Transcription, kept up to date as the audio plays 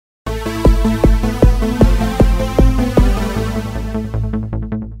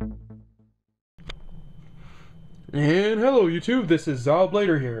YouTube, this is Ziyo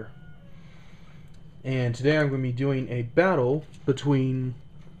Blader here, and today I'm going to be doing a battle between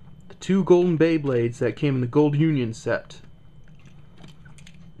the two golden Beyblades that came in the Gold Union set.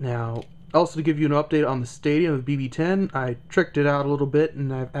 Now, also to give you an update on the stadium of BB10, I tricked it out a little bit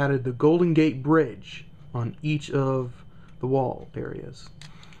and I've added the Golden Gate Bridge on each of the wall areas,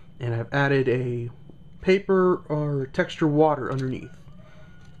 and I've added a paper or texture water underneath.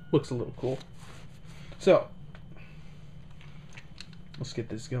 Looks a little cool. So let's get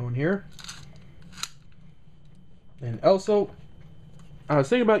this going here. And also, I was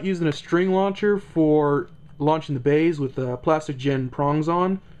thinking about using a string launcher for launching the bays with the plastic gen prongs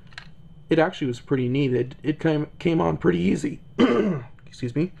on. It actually was pretty neat. It came on pretty easy.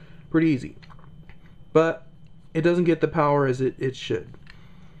 Excuse me, pretty easy. But it doesn't get the power as it should.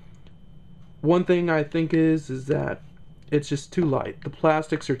 One thing I think is that it's just too light. The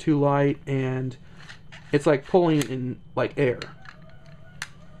plastics are too light, and it's like pulling in like air.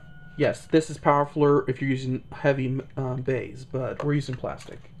 Yes, this is powerful if you're using heavy bays, but we're using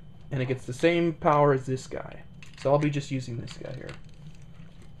plastic. And it gets the same power as this guy. So I'll be just using this guy here.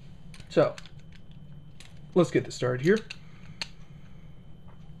 So, let's get this started here.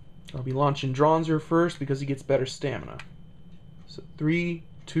 I'll be launching Dranzer first because he gets better stamina. So 3,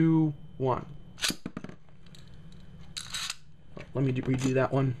 2, 1. Let me redo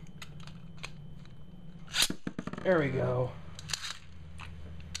that one. There we go.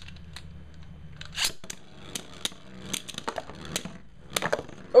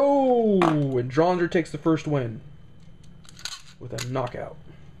 Oh, and Dranzer takes the first win with a knockout.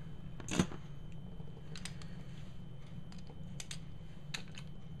 There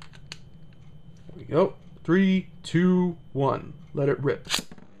we go. 3, 2, 1. Let it rip. I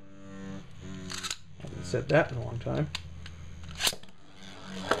haven't said that in a long time.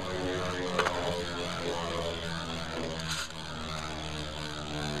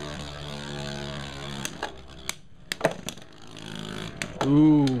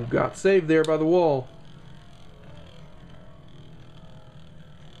 Ooh, got saved there by the wall.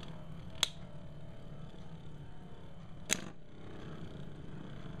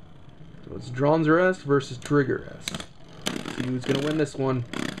 So it's Dranzer S versus Driger S. See who's gonna win this one.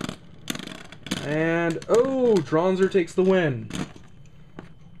 And oh, Dranzer takes the win.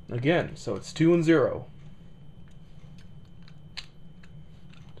 Again, so it's 2-0.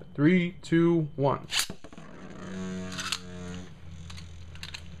 3, 2, 1.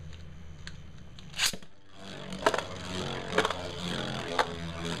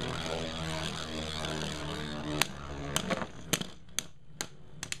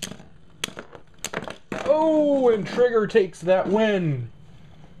 Oh, and Trigger takes that win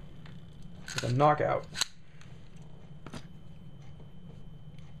with a knockout.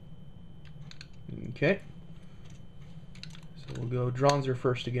 Okay. So we'll go Dranzer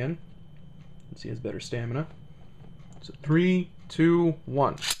first again. Let's see, he has better stamina. So 3, 2,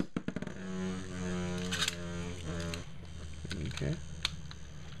 1. Okay.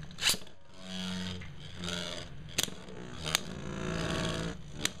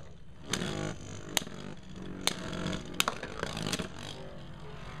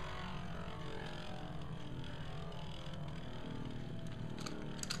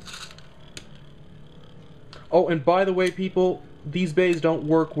 Oh, and by the way, people, these bays don't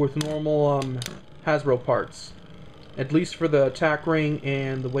work with normal Hasbro parts, at least for the attack ring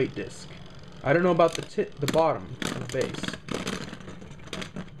and the weight disc. I don't know about the bottom of the base,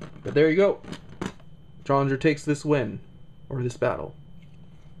 but there you go. Dranzer takes this win, or this battle.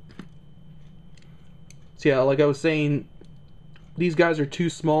 So yeah, like I was saying, these guys are too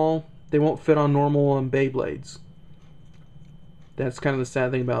small. They won't fit on normal Beyblades. That's kind of the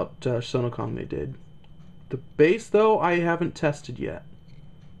sad thing about Sonocon they did. The base, though, I haven't tested yet.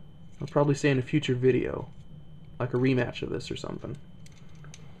 I'll probably say in a future video, like a rematch of this or something.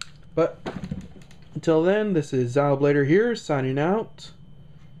 But until then, this is Ziyo Blader here, signing out,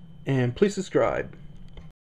 and please subscribe.